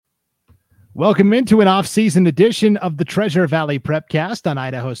Welcome into an off-season edition of the Treasure Valley Prepcast on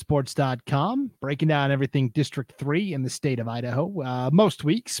idahosports.com, breaking down everything District 3 in the state of Idaho. Most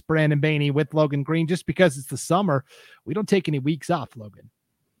weeks, Brandon Baney with Logan Green. Just because it's the summer, we don't take any weeks off, Logan.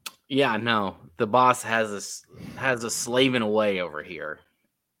 Yeah, no, the boss has us slaving away over here.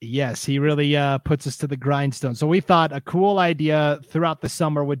 Yes, he really puts us to the grindstone. So we thought a cool idea throughout the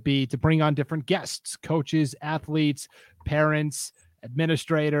summer would be to bring on different guests, coaches, athletes, parents,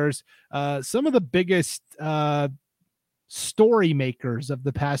 administrators, some of the biggest story makers of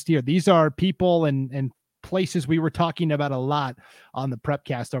the past year. These are people and places we were talking about a lot on the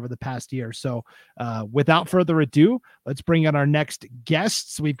Prepcast over the past year. So without further ado, let's bring on our next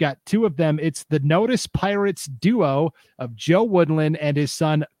guests. We've got two of them. It's the Notice Pirates duo of Joe Woodland and his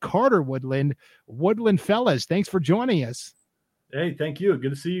son, Carter Woodland. Woodland fellas, thanks for joining us. Hey, thank you.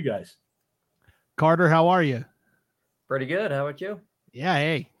 Good to see you guys. Carter, how are you? Pretty good. How about you? Yeah,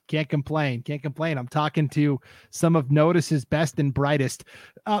 hey, can't complain. I'm talking to some of Notice's best and brightest.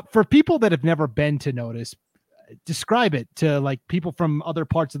 For people that have never been to Notice, describe it to like people from other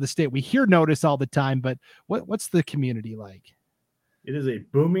parts of the state. We hear Notice all the time, but what's the community like? It is a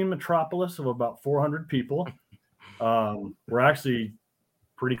booming metropolis of about 400 people. We're actually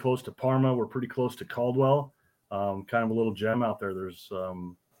pretty close to Parma. We're pretty close to Caldwell. Kind of a little gem out there. There's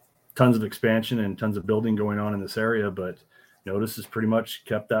tons of expansion and tons of building going on in this area, but Notice has pretty much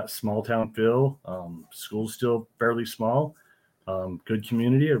kept that small town feel. School's still fairly small. Good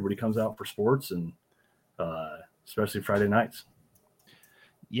community. Everybody comes out for sports, and especially Friday nights.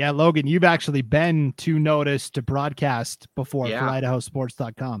 Yeah, Logan, you've actually been to Notice to broadcast before for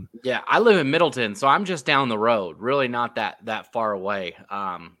idahosports.com. Yeah, I live in Middleton, so I'm just down the road, really not that far away.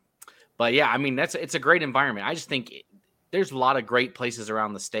 But yeah, I mean, it's a great environment. I just think there's a lot of great places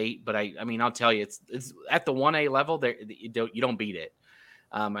around the state, but I mean, I'll tell you, it's at the 1A level there, you don't beat it.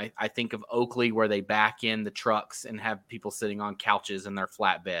 I think of Oakley, where they back in the trucks and have people sitting on couches in their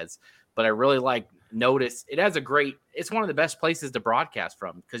flatbeds. But I really like Notice. It's one of the best places to broadcast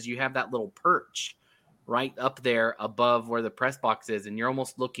from, because you have that little perch right up there above where the press box is, and you're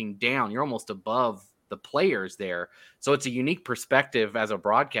almost looking down. You're almost above the players there. So it's a unique perspective as a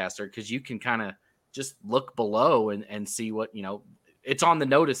broadcaster, because you can kind of just look below and see what, it's on the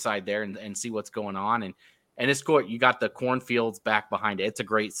Notice side there and see what's going on. And it's cool. You got the cornfields back behind it. It's a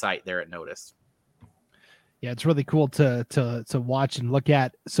great site there at Notice. Yeah, it's really cool to watch and look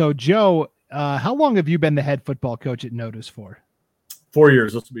at. So Joe, how long have you been the head football coach at Notice for? 4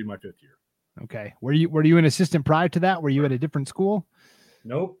 years. This will be my 5th year. Okay. Were you an assistant prior to that? Were you at a different school?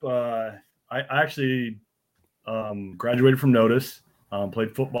 Nope. I actually graduated from Notice.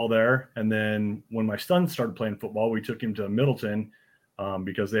 Played football there, and then when my son started playing football, we took him to Middleton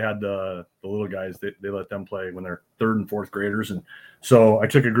because they had the little guys. They let them play when they're 3rd and 4th graders, and so I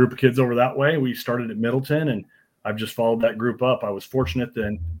took a group of kids over that way. We started at Middleton, and I've just followed that group up. I was fortunate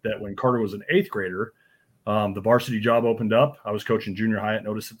then that when Carter was an 8th grader, the varsity job opened up. I was coaching junior high at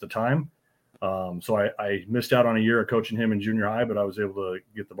Notice at the time, so I missed out on a year of coaching him in junior high, but I was able to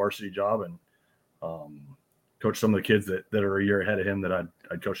get the varsity job and coach some of the kids that are a year ahead of him that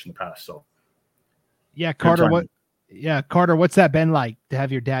I'd coached in the past. So yeah, Carter, what's that been like to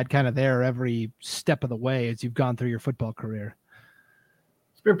have your dad kind of there every step of the way as you've gone through your football career?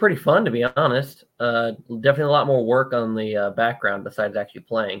 It's been pretty fun, to be honest. Definitely a lot more work on the background besides actually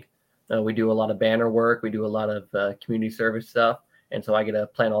playing. We do a lot of banner work. We do a lot of community service stuff. And so I get to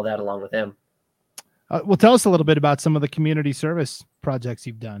plan all that along with him. Well, tell us a little bit about some of the community service projects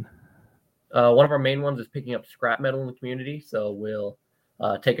you've done. One of our main ones is picking up scrap metal in the community. So we'll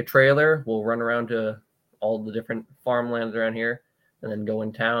take a trailer, we'll run around to all the different farmlands around here, and then go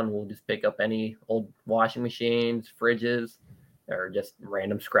in town. We'll just pick up any old washing machines, fridges, or just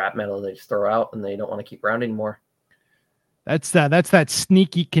random scrap metal they just throw out and they don't want to keep around anymore. That's that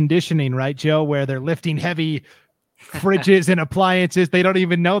sneaky conditioning, right, Joe, where they're lifting heavy fridges and appliances. They don't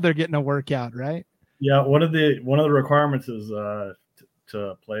even know they're getting a workout, right? Yeah, one of the requirements is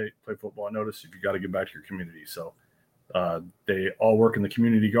to play football. I notice you got to give back to your community. So they all work in the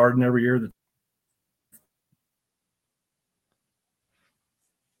community garden every year.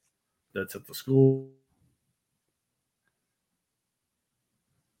 That's at the school.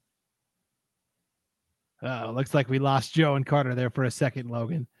 Looks like we lost Joe and Carter there for a second,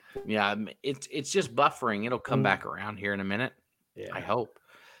 Logan. Yeah, it's just buffering. It'll come back around here in a minute. Yeah, I hope.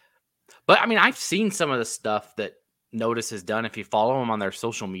 But I mean, I've seen some of the stuff that Notice has done. If you follow them on their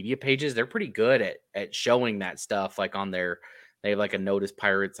social media pages, they're pretty good at showing that stuff. Like they have like a Notice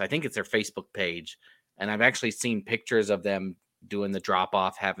Pirates. I think it's their Facebook page, and I've actually seen pictures of them doing the drop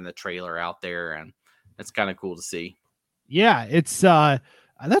off, having the trailer out there, and it's kind of cool to see. Yeah, it's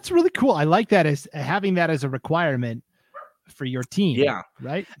That's really cool. I like that as having that as a requirement for your team. Yeah.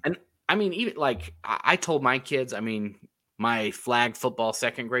 Right. And I mean, even like I told my kids, I mean, my flag football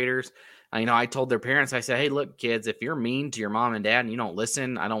second graders, I told their parents, I said, hey, look, kids, if you're mean to your mom and dad and you don't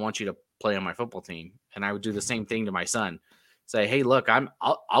listen, I don't want you to play on my football team. And I would do the same thing to my son. Say, hey, look,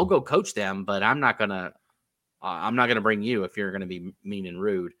 I'll go coach them, but I'm not gonna bring you if you're gonna be mean and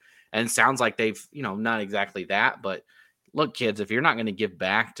rude. And it sounds like they've, not exactly that, but look, kids, if you're not going to give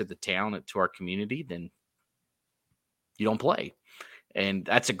back to the town, to our community, then you don't play. And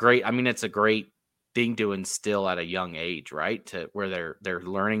that's it's a great thing to instill at a young age, right? To where they're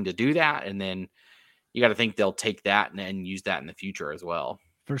learning to do that. And then you got to think they'll take that and use that in the future as well.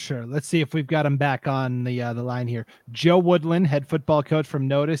 For sure. Let's see if we've got him back on the line here. Joe Woodland, head football coach from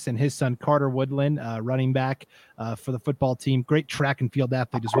Notus, and his son Carter Woodland, running back for the football team. Great track and field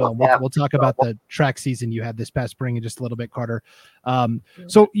athlete as well. We'll talk about the track season you had this past spring in just a little bit, Carter.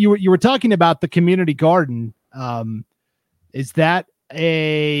 So you were talking about the community garden. Is that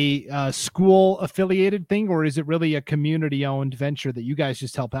a school affiliated thing, or is it really a community owned venture that you guys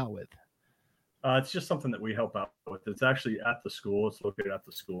just help out with? It's just something that we help out with. It's actually at the school. It's located at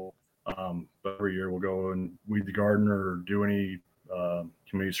the school. But every year we'll go and weed the garden or do any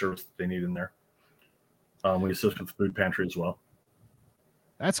community service that they need in there. We assist with the food pantry as well.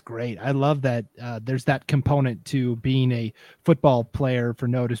 That's great. I love that there's that component to being a football player for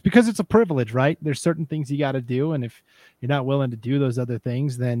Notus, because it's a privilege, right? There's certain things you got to do. And if you're not willing to do those other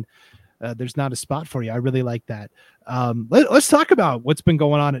things, then there's not a spot for you. I really like that. Let's talk about what's been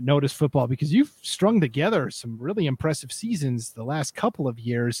going on at Notus football, because you've strung together some really impressive seasons the last couple of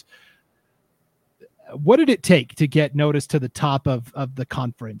years. What did it take to get Notus to the top of the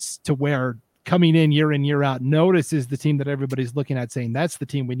conference, to where coming in year out, Notus is the team that everybody's looking at saying that's the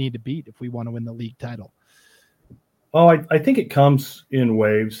team we need to beat if we want to win the league title? Oh, I think it comes in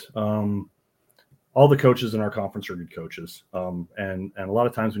waves. All the coaches in our conference are good coaches. And a lot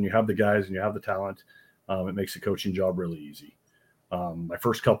of times when you have the guys and you have the talent, it makes the coaching job really easy. My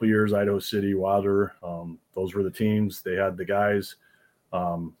first couple of years, Idaho City, Wilder, those were the teams. They had the guys,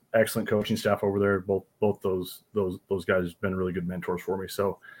 excellent coaching staff over there. Both those guys have been really good mentors for me.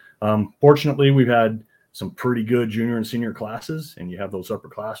 So fortunately, we've had some pretty good junior and senior classes, and you have those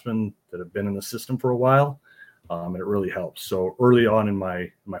upperclassmen that have been in the system for a while. And it really helps. So early on in my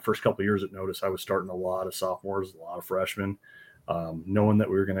first couple of years at Notus, I was starting a lot of sophomores, a lot of freshmen, knowing that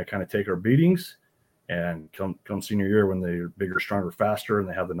we were going to kind of take our beatings, and come senior year, when they're bigger, stronger, faster, and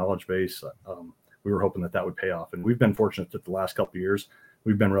they have the knowledge base, we were hoping that would pay off. And we've been fortunate that the last couple of years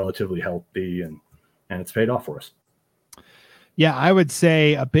we've been relatively healthy, and it's paid off for us. Yeah, I would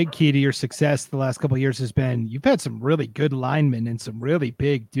say a big key to your success the last couple of years has been you've had some really good linemen and some really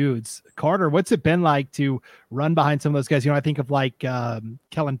big dudes. Carter, what's it been like to run behind some of those guys? I think of like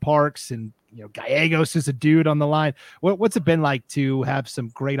Kellen Parks, and Gallegos is a dude on the line. What's it been like to have some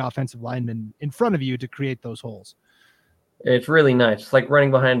great offensive linemen in front of you to create those holes? It's really nice. It's like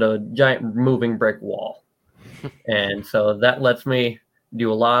running behind a giant moving brick wall. And so that lets me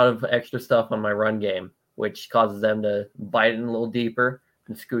do a lot of extra stuff on my run game, which causes them to bite in a little deeper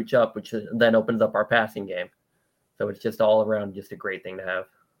and scooch up, which then opens up our passing game. So it's just all around just a great thing to have.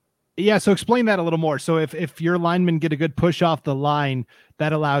 Yeah, so explain that a little more. So if your linemen get a good push off the line,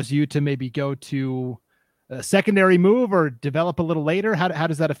 that allows you to maybe go to a secondary move or develop a little later. How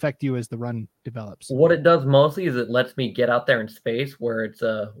does that affect you as the run develops? What it does mostly is it lets me get out there in space where it's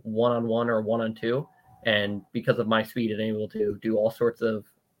a 1-on-1 or 1-on-2. And because of my speed, I'm able to do all sorts of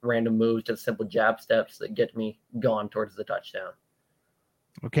random moves, just simple jab steps that get me gone towards the touchdown.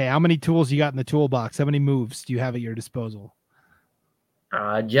 Okay, how many tools you got in the toolbox? How many moves do you have at your disposal?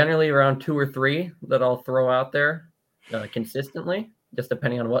 Generally around 2 or 3 that I'll throw out there consistently, just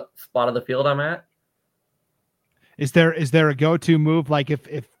depending on what spot of the field I'm at. Is there a go-to move, like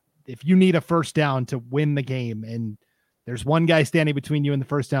if you need a first down to win the game and there's one guy standing between you and the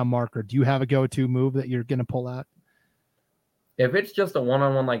first down marker, do you have a go-to move that you're going to pull out? If it's just a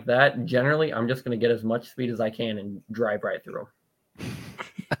 1-on-1 like that, generally I'm just going to get as much speed as I can and drive right through them.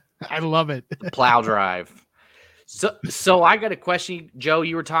 I love it. Plow drive. So I got a question, Joe.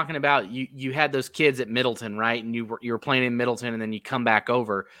 You were talking about you had those kids at Middleton, right? And you were playing in Middleton, and then you come back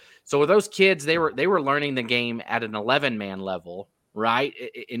over. So were those kids, they were learning the game at an 11-man level, right,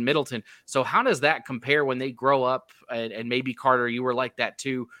 in Middleton. So how does that compare when they grow up? And maybe, Carter, you were like that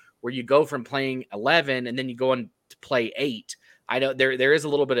too, where you go from playing 11 and then you go on to play 8. I know there is a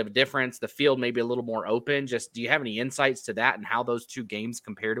little bit of a difference. The field may be a little more open. Just, do you have any insights to that and how those two games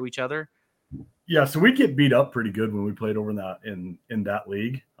compare to each other? Yeah, so we get beat up pretty good when we played over in that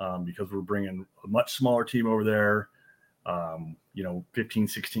league, because we're bringing a much smaller team over there. 15,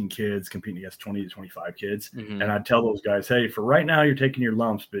 16 kids competing against 20 to 25 kids. Mm-hmm. And I'd tell those guys, hey, for right now, you're taking your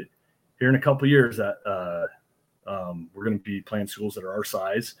lumps, but here in a couple of years that we're going to be playing schools that are our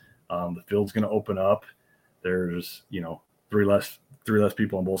size. The field's going to open up. There's, three less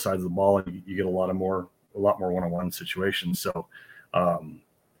people on both sides of the ball, and you get a lot more one-on-one situations. So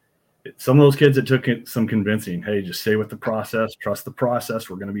some of those kids, it took some convincing. Hey, just stay with the process, trust the process.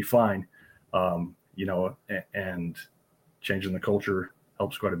 We're going to be fine. And changing the culture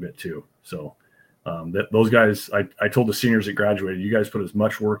helps quite a bit too. So those guys, I told the seniors that graduated, you guys put as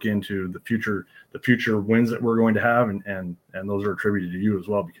much work into the future wins that we're going to have, and those are attributed to you as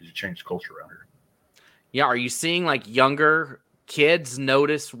well because you changed culture around here. Yeah, are you seeing like younger kids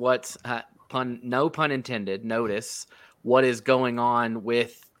notice what's no pun intended, notice what is going on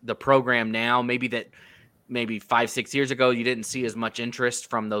with the program now? Maybe 5-6 years ago you didn't see as much interest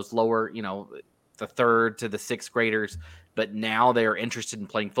from those lower, the 3rd to the 6th graders, but now they're interested in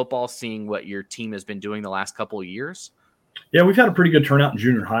playing football, seeing what your team has been doing the last couple of years. Yeah, we've had a pretty good turnout in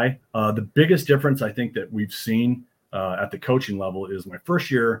junior high. The biggest difference I think that we've seen at the coaching level is my first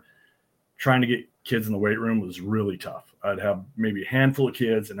year trying to get kids in the weight room was really tough. I'd have maybe a handful of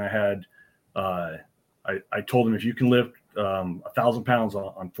kids, and I had I told them, if you can lift 1,000 pounds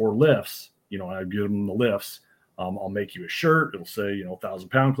on 4 lifts, I'd give them the lifts. I'll make you a shirt. It'll say,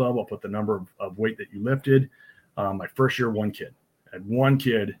 1,000-pound club. I'll put the number of weight that you lifted. My first year, I had one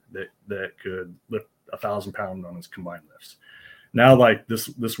kid that could lift 1,000 pounds on his combined lifts. Now, like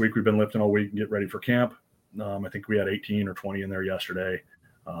this week, we've been lifting all week and get ready for camp. I think we had 18 or 20 in there yesterday.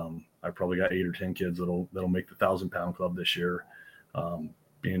 I probably got 8 or 10 kids that'll make the 1,000-pound club this year.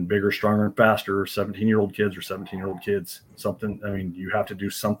 Being bigger, stronger, and faster, 17-year-old kids or 17-year-old kids, you have to do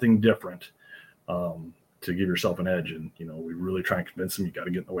something different to give yourself an edge. And, we really try and convince them you got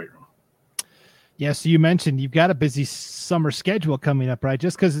to get in the weight room. Yeah, so you mentioned you've got a busy summer schedule coming up, right?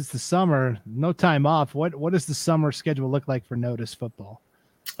 Just because it's the summer, no time off. What does the summer schedule look like for Notus football?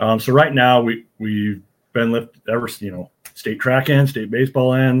 So right now we've been lifted ever, state track ends, state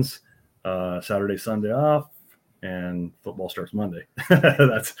baseball ends, Saturday, Sunday off, and football starts Monday.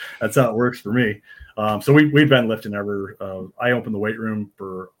 That's how it works for me. So we've been lifting ever. I open the weight room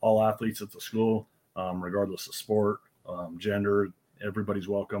for all athletes at the school, regardless of sport, gender. Everybody's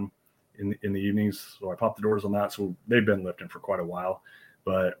welcome in the evenings. So I pop the doors on that. So they've been lifting for quite a while.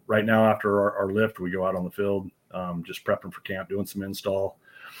 But right now, after our lift, we go out on the field, just prepping for camp, doing some install.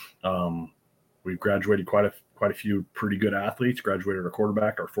 We've graduated quite a few pretty good athletes. Graduated our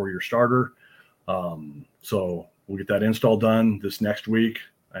quarterback, our 4-year starter. So we'll get that install done this next week,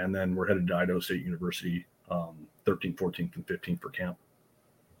 and then we're headed to Idaho State University 13th, 14th, and 15th for camp.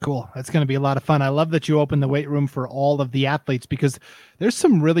 Cool. That's going to be a lot of fun. I love that you open the weight room for all of the athletes because there's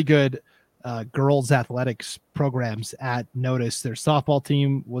some really good girls athletics programs at Notus. Their softball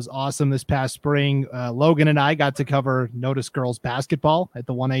team was awesome this past spring. Logan and I got to cover Notus girls basketball at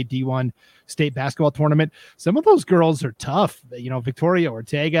the 1A D1 state basketball tournament. Some of those girls are tough. Victoria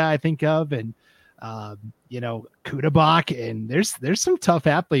Ortega, I think of, and Kudabak, and there's some tough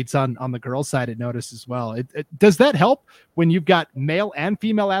athletes on the girls side at Notus as well. Does that help when you've got male and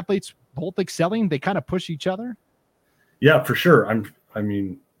female athletes both excelling? They kind of push each other. Yeah, for sure. I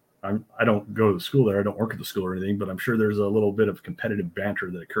don't go to the school there. I don't work at the school or anything, but I'm sure there's a little bit of competitive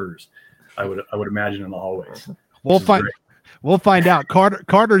banter that occurs. I would imagine in the hallways. We'll find out.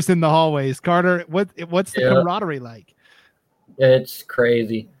 Carter's in the hallways. Carter, what's the camaraderie like? It's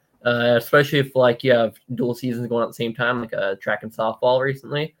crazy. Especially if you have dual seasons going on at the same time, like track and softball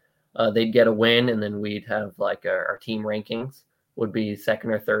recently. They'd get a win, and then we'd have our team rankings would be 2nd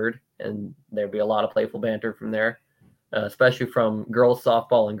or 3rd, and there'd be a lot of playful banter from there. Especially from girls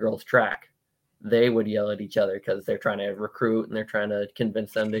softball and girls track. They would yell at each other because they're trying to recruit and they're trying to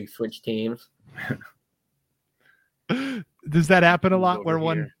convince them to switch teams. Does that happen a lot where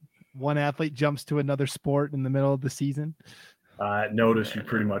one athlete jumps to another sport in the middle of the season? Notice you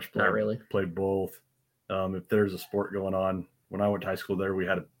pretty much play both. If there's a sport going on, when I went to high school there, we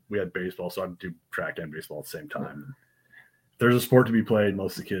had baseball, so I'd do track and baseball at the same time. If there's a sport to be played,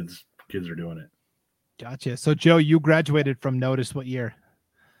 most of the kids are doing it. Gotcha. So Joe, you graduated from Notus what year?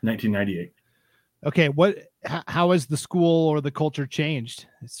 1998. Okay. How has the school or the culture changed?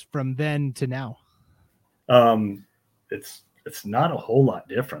 It's from then to now. It's not a whole lot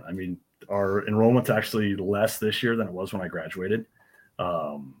different. Our enrollment's actually less this year than it was when I graduated.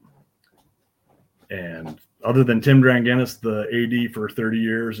 And other than Tim Drangenis, the AD for 30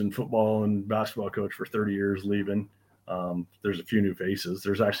 years and football and basketball coach for 30 years leaving, there's a few new faces.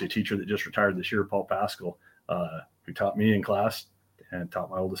 There's actually a teacher that just retired this year, Paul Pascal, who taught me in class and taught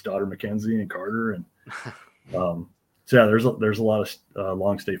my oldest daughter, Mackenzie, and Carter. And So yeah, there's a lot of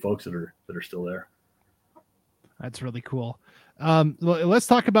long stay folks that are still there. That's really cool. Let's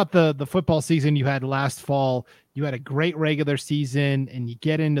talk about the football season you had last fall. You had a great regular season, and you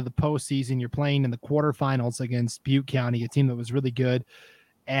get into the postseason. You're playing in the quarterfinals against Butte County, a team that was really good,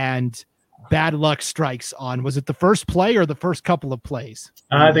 and bad luck strikes on. Was it the first play or the first couple of plays?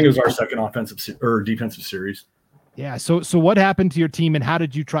 I think it was our second defensive series. Yeah. So what happened to your team, and how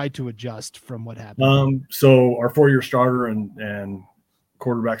did you try to adjust from what happened? So our 4-year starter and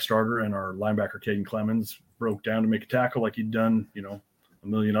quarterback starter and our linebacker Caden Clemens broke down to make a tackle like he'd done, a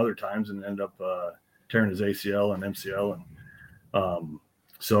million other times, and ended up tearing his ACL and MCL. And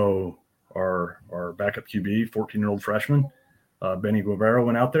so our backup QB, 14-year-old freshman, Benny Guevara,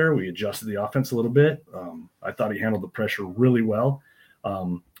 went out there. We adjusted the offense a little bit. I thought he handled the pressure really well.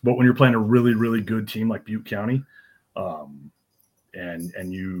 But when you're playing a really, really good team like Butte County,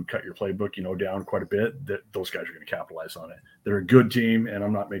 and you cut your playbook, down quite a bit, that those guys are going to capitalize on it. They're a good team, and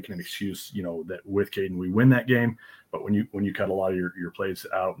I'm not making an excuse, that with Caden we win that game. But when you cut a lot of your plays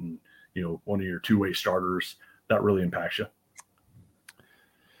out and, one of your two-way starters, that really impacts you.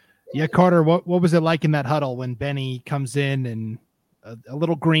 Yeah, Carter, what was it like in that huddle when Benny comes in and a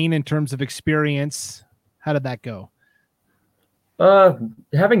little green in terms of experience? How did that go?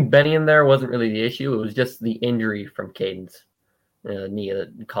 Having Benny in there wasn't really the issue. It was just the injury from Caden's knee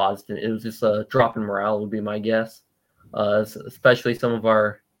that caused it. It was just a drop in morale, would be my guess. Especially some of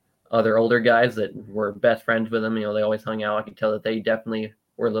our other older guys that were best friends with him. They always hung out. I could tell that they definitely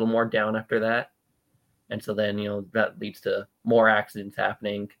were a little more down after that. And so then, that leads to more accidents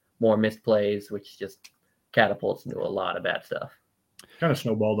happening, more missed plays, which just catapults into a lot of bad stuff. Kind of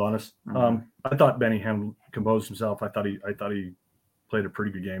snowballed on us. I thought Benny composed himself. I thought he played a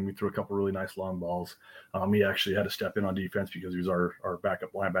pretty good game. We threw a couple really nice long balls. He actually had to step in on defense because he was our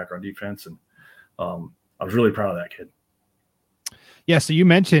backup linebacker on defense. And I was really proud of that kid. Yeah. So you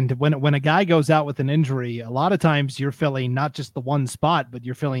mentioned when a guy goes out with an injury, a lot of times you're filling not just the one spot, but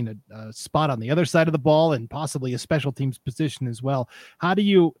you're filling a spot on the other side of the ball and possibly a special teams position as well. How do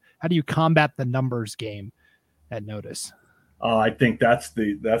you combat the numbers game at Notice? I think that's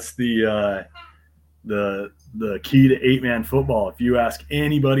the key to 8-man football. If you ask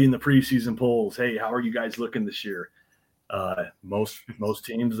anybody in the preseason polls, hey, how are you guys looking this year? Most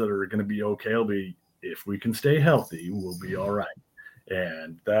teams that are going to be okay will be, if we can stay healthy, we'll be all right.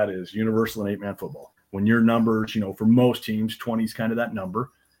 And that is universal in 8-man football. When your numbers, for most teams, 20 is kind of that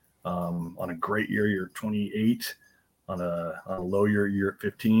number. On a great year, you're 28. On a low year, you're at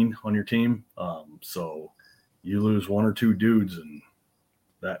 15 on your team. So you lose one or two dudes, and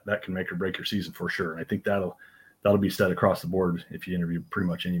that can make or break your season for sure. And I think that'll be said across the board if you interview pretty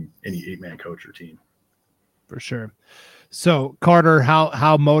much any 8-man coach or team. For sure. So Carter,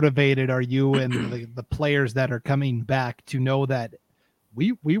 how motivated are you and the players that are coming back to know that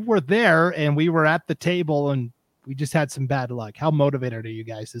we were there and we were at the table and we just had some bad luck? How motivated are you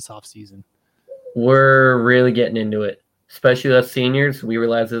guys this offseason? We're really getting into it, especially us seniors. We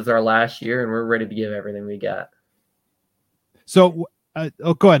realize this is our last year and we're ready to give everything we got. So,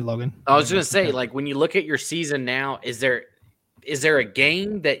 go ahead, Logan. I was going to say, like, when you look at your season now, is there a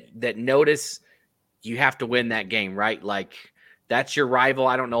game that Notice you have to win that game, right? Like, that's your rival.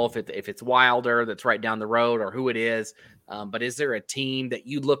 I don't know if it's Wilder that's right down the road or who it is, but is there a team that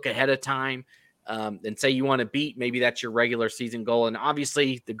you look ahead of time and say you want to beat? Maybe that's your regular season goal, and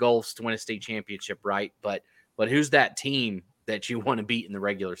obviously the goal is to win a state championship, right? But who's that team that you want to beat in the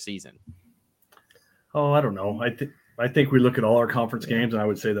regular season? Oh, I don't know. I think we look at all our conference games, and I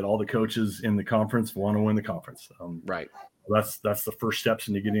would say that all the coaches in the conference want to win the conference. Right. That's the first steps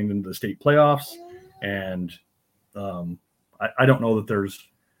into getting into the state playoffs. And I don't know that there's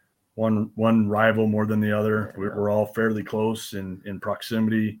one rival more than the other. We're all fairly close in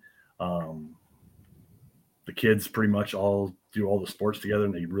proximity. The kids pretty much all do all the sports together,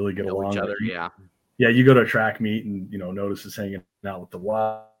 and they really get along. Each other, yeah. Yeah, you go to a track meet, and Notice is hanging out with the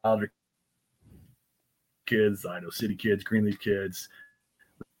Wilder kids, Idaho City kids, Greenleaf kids,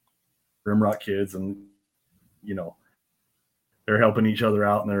 Rimrock kids, and they're helping each other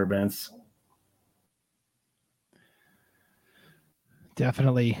out in their events.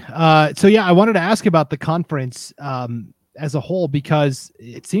 Definitely. So yeah, I wanted to ask about the conference as a whole, because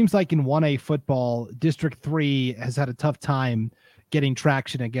it seems like in 1A football, District 3 has had a tough time getting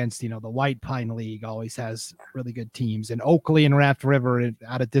traction against, the White Pine League always has really good teams, and Oakley and Raft River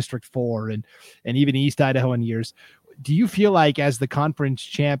out of District 4 and even East Idaho in years. Do you feel like as the conference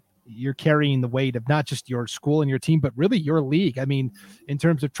champ, you're carrying the weight of not just your school and your team, but really your league? I mean, in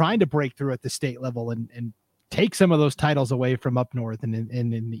terms of trying to break through at the state level and take some of those titles away from up north and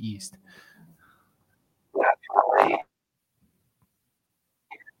in the East.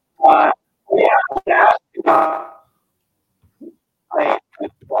 We have to ask about playing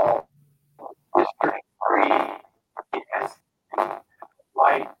football, District 3, yes,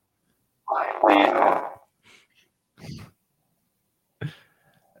 white,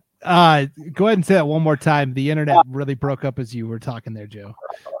 Go ahead and say that one more time. The internet really broke up as you were talking there, Joe.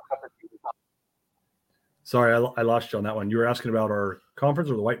 Sorry, I lost you on that one. You were asking about our conference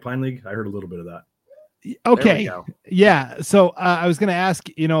or the White Pine League? I heard a little bit of that. Okay. Yeah. So I was going to ask,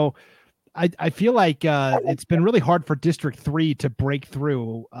 I feel like it's been really hard for District 3 to break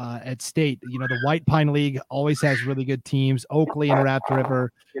through at state. The White Pine League always has really good teams. Oakley and Raft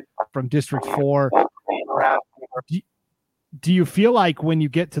River from District 4. Do you feel like when you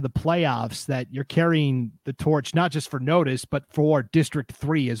get to the playoffs that you're carrying the torch, not just for Notice, but for District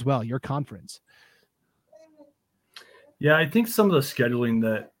 3 as well, your conference? Yeah, I think some of the scheduling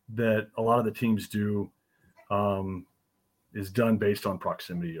that a lot of the teams do is done based on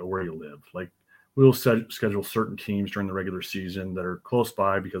proximity or where you live. Like we'll schedule certain teams during the regular season that are close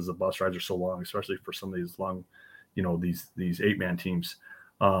by because the bus rides are so long, especially for some of these long, these 8-man teams.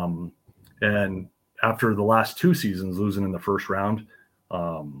 And after the last 2 seasons losing in the first round,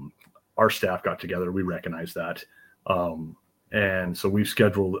 our staff got together. We recognized that. And so we've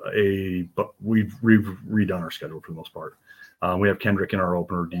scheduled we've redone our schedule for the most part. We have Kendrick in our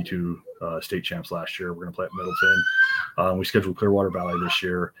opener, D2 state champs last year. We're going to play at Middleton. We scheduled Clearwater Valley this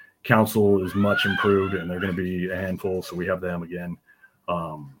year. Council is much improved, and they're going to be a handful, so we have them again.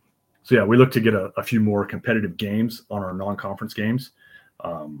 So yeah, we look to get a few more competitive games on our non-conference games.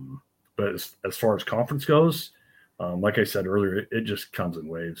 But as far as conference goes, like I said earlier, it just comes in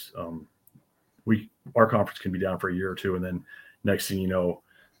waves. Our conference can be down for a year or two, and then next thing you know,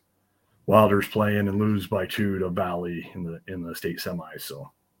 Wilder's playing and lose by 2 to Valley in the state semis.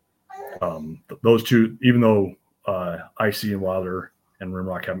 So those two, even though IC and Wilder and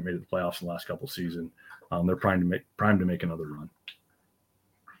Rimrock haven't made it to the playoffs in the last couple of seasons, they're primed to make another run.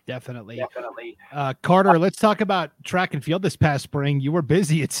 Definitely. Carter, let's talk about track and field this past spring. You were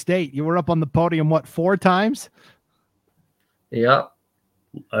busy at state. You were up on the podium, 4 times? Yeah.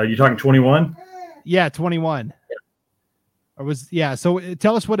 You talking 21? Yeah, 21. So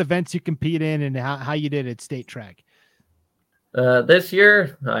tell us what events you compete in and how you did at state track. This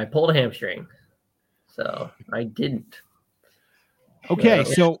year I pulled a hamstring, so I didn't. Okay,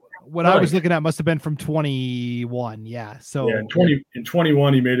 so what I was looking at must have been from 21. Yeah. So in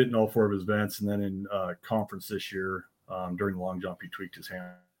 21 he made it in all 4 of his events, and then in conference this year during the long jump he tweaked his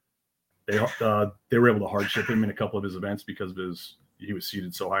hand. They were able to hardship him in a couple of his events because he was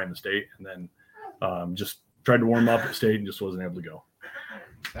seated so high in the state, and then just tried to warm up at state and just wasn't able to go.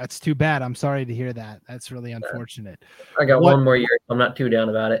 That's too bad. I'm sorry to hear that. That's really unfortunate. I got one more year. I'm not too down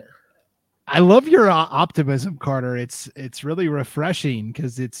about it. I love your optimism, Carter. It's really refreshing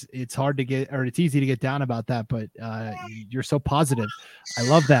because it's hard to get, or it's easy to get down about that, but you're so positive. I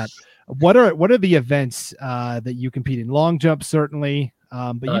love that. What are the events that you compete in? Long jump, certainly,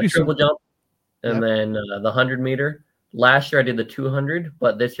 but you do triple jump, and then the 100 meter. Last year I did the 200,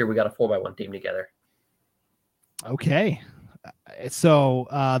 but this year we got a 4x1 team together. Okay. So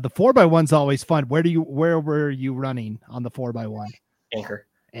the 4x1's always fun. Where were you running on the 4x1?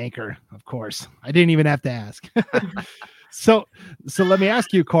 Anchor, of course. I didn't even have to ask. So let me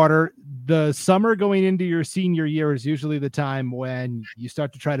ask you, Carter, the summer going into your senior year is usually the time when you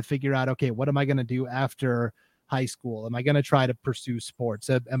start to try to figure out, okay, what am I going to do after high school? Am I going to try to pursue sports?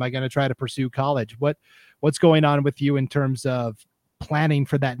 Am I going to try to pursue college? What's going on with you in terms of planning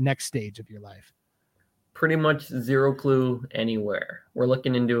for that next stage of your life? Pretty much zero clue anywhere. We're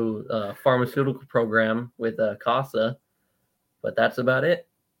looking into a pharmaceutical program with CASA, but that's about it.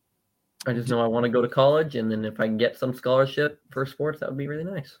 I just know I want to go to college, and then if I can get some scholarship for sports, that would be really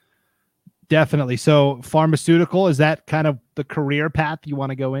nice. Definitely. So pharmaceutical, is that kind of the career path you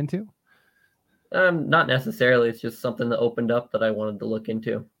want to go into? Not necessarily. It's just something that opened up that I wanted to look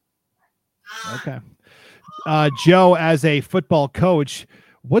into. Okay. Joe, as a football coach,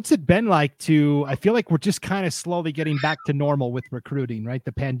 what's it been like I feel like we're just kind of slowly getting back to normal with recruiting, right?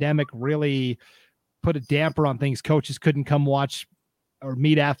 The pandemic really put a damper on things. Coaches couldn't come watch or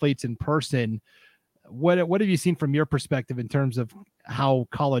meet athletes in person. What have you seen from your perspective in terms of how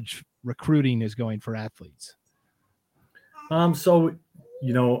college recruiting is going for athletes? College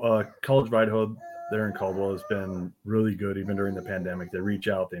of Idaho there in Caldwell has been really good even during the pandemic. They reach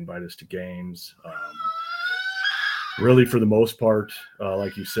out, they invite us to games. Really, for the most part,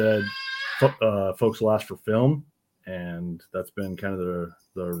 like you said, folks will ask for film, and that's been kind of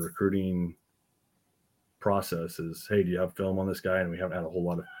the recruiting process is, hey, do you have film on this guy? And we haven't had a whole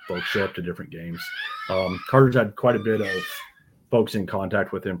lot of folks show up to different games. Carter's had quite a bit folks in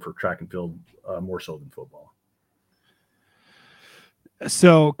contact with him for track and field more so than football.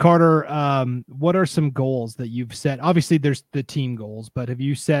 So Carter, what are some goals that you've set? Obviously there's the team goals, but have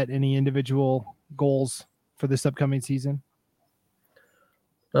you set any individual goals for this upcoming season?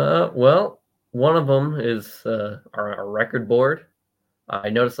 Well, one of them is our record board. I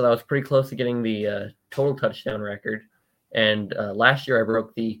noticed that I was pretty close to getting the total touchdown record. And last year I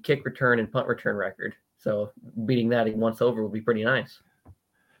broke the kick return and punt return record. So beating that once over would be pretty nice.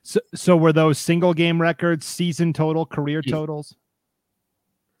 So were those single game records, season total, career totals?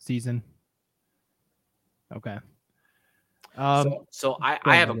 Season. Okay. So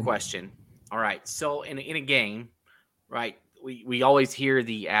I have a question. All right. So in a game, right, we always hear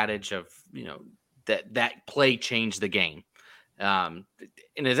the adage of, that play changed the game. And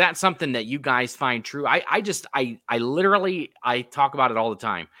is that something that you guys find true? I literally talk about it all the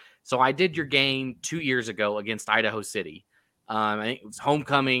time. So I did your game 2 years ago against Idaho City. I think it was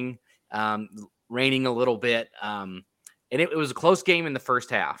homecoming, raining a little bit. And it was a close game in the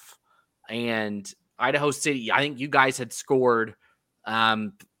first half. And Idaho City, I think you guys had scored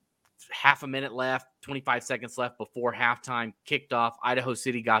half a minute left, 25 seconds left before halftime, kicked off. Idaho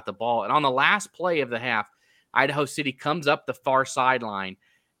City got the ball. And on the last play of the half, Idaho City comes up the far sideline.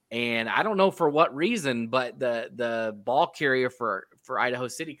 And I don't know for what reason, but the ball carrier for Idaho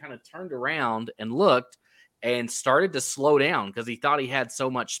City kind of turned around and looked and started to slow down because he thought he had so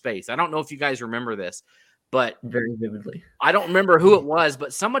much space. I don't know if you guys remember this, but very vividly. I don't remember who it was,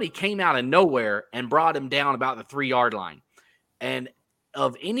 but somebody came out of nowhere and brought him down about the 3-yard line. And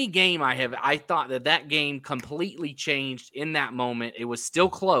of any game I thought that game completely changed in that moment. It was still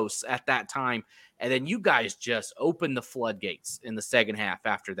close at that time. And then you guys just opened the floodgates in the second half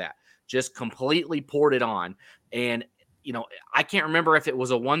after that. Just completely poured it on. And, I can't remember if it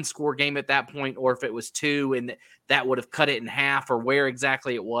was a 1-score game at that point or if it was 2 and that would have cut it in half or where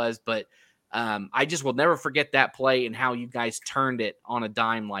exactly it was. But I just will never forget that play and how you guys turned it on a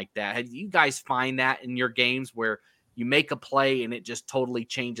dime like that. Have you guys find that in your games where you make a play and it just totally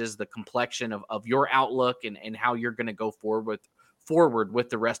changes the complexion of your outlook and how you're going to go forward with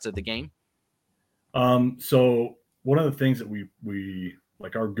the rest of the game? So one of the things that we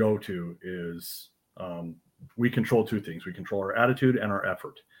like our go-to is we control 2 things. We control our attitude and our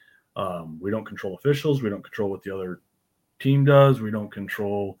effort. We don't control officials. We don't control what the other team does. We don't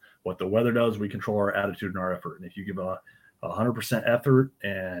control what the weather does. We control our attitude and our effort. And if you give 100% effort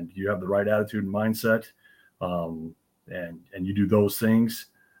and you have the right attitude and mindset, and you do those things,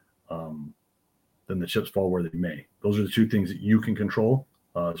 then the chips fall where they may. Those are the 2 things that you can control,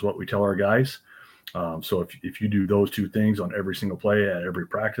 is what we tell our guys. So if you do those 2 things on every single play, at every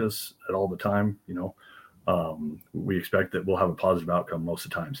practice, at all the time, we expect that we'll have a positive outcome most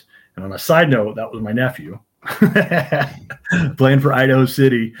of the times. And on a side note, that was my nephew playing for Idaho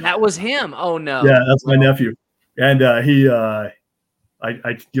City. That was him. Oh no. Yeah, that's my nephew. And I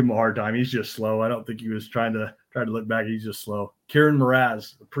give him a hard time. He's just slow. I don't think he was trying to look back. He's just slow. Kieran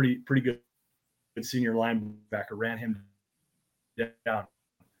Mraz, a pretty good senior linebacker, ran him down.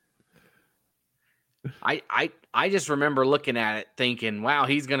 I just remember looking at it thinking, wow,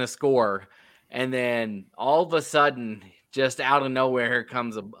 he's going to score. And then all of a sudden, just out of nowhere, here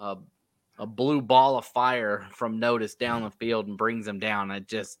comes a blue ball of fire from Notice down the field and brings him down.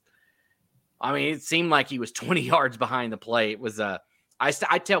 It seemed like he was 20 yards behind the play. It was I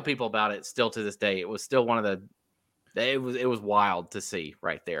tell people about it still to this day. It was still one of it was wild to see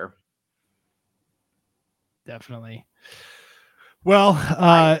right there. Definitely. Well,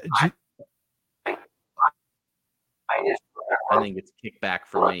 I think it's kickback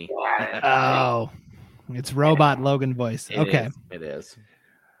for me. Oh, it's robot Logan voice. Okay. It is.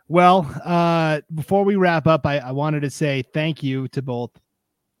 Well, before we wrap up, I wanted to say thank you to both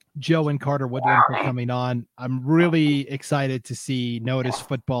Joe and Carter Woodland for coming on. I'm really excited to see Notice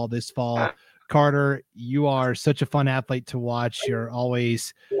football this fall. Carter, you are such a fun athlete to watch. You're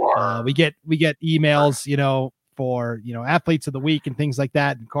always we get emails, for athletes of the week and things like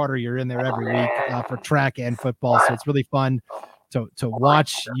that. And Carter, you're in there every week for track and football, so it's really fun to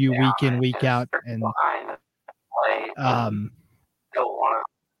watch you week in, week out. And I'm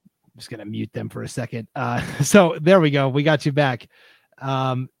just gonna mute them for a second. So there we go. We got you back.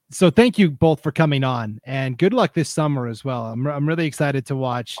 So thank you both for coming on, and good luck this summer as well. I'm really excited to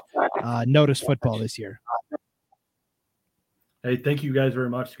watch Notice football this year. Hey, thank you guys very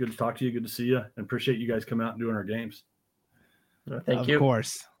much. Good to talk to you. Good to see you, and appreciate you guys coming out and doing our games. Thank you. Of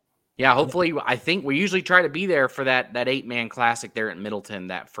course. Yeah, hopefully, I think we usually try to be there for that 8-man classic there at Middleton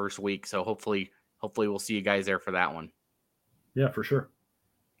that first week. So hopefully we'll see you guys there for that one. Yeah, for sure.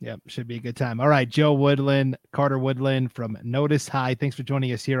 Yep, should be a good time. All right, Joe Woodland, Carter Woodland from Notice High. Thanks for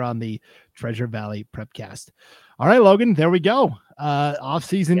joining us here on the Treasure Valley Prepcast. All right, Logan, there we go.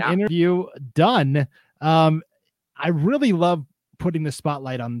 Off-season interview done. I really love putting the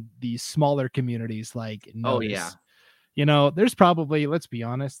spotlight on these smaller communities like Notice. Oh, yeah. You know, there's probably, let's be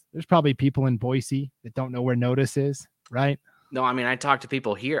honest, there's probably people in Boise that don't know where Notice is, right? No, I mean, I talk to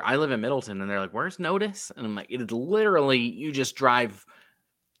people here. I live in Middleton, and they're like, where's Notice? And I'm like, it is literally, you just drive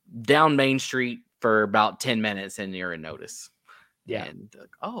down Main Street for about 10 minutes and you're in Notice. Yeah. And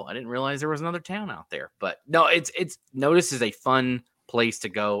oh, I didn't realize there was another town out there. But no, it's Notice is a fun place to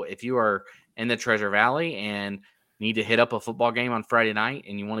go if you are in the Treasure Valley and need to hit up a football game on Friday night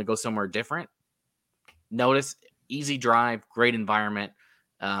and you want to go somewhere different. Notice, easy drive, great environment.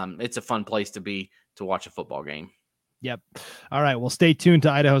 It's a fun place to be to watch a football game. Yep. All right. Well, stay tuned to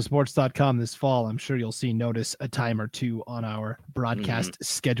idahosports.com this fall. I'm sure you'll see Notice a time or two on our broadcast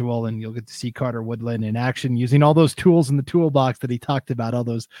schedule, and you'll get to see Carter Woodland in action using all those tools in the toolbox that he talked about. All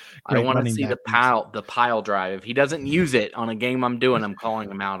those. I want to see the pile drive. If he doesn't use it on a game I'm doing, I'm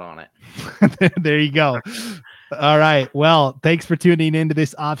calling him out on it. There you go. All right. Well, thanks for tuning into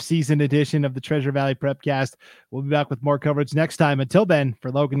this off-season edition of the Treasure Valley Prepcast. We'll be back with more coverage next time. Until then,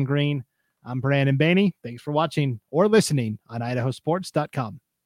 for Logan Green, I'm Brandon Baney. Thanks for watching or listening on idahosports.com.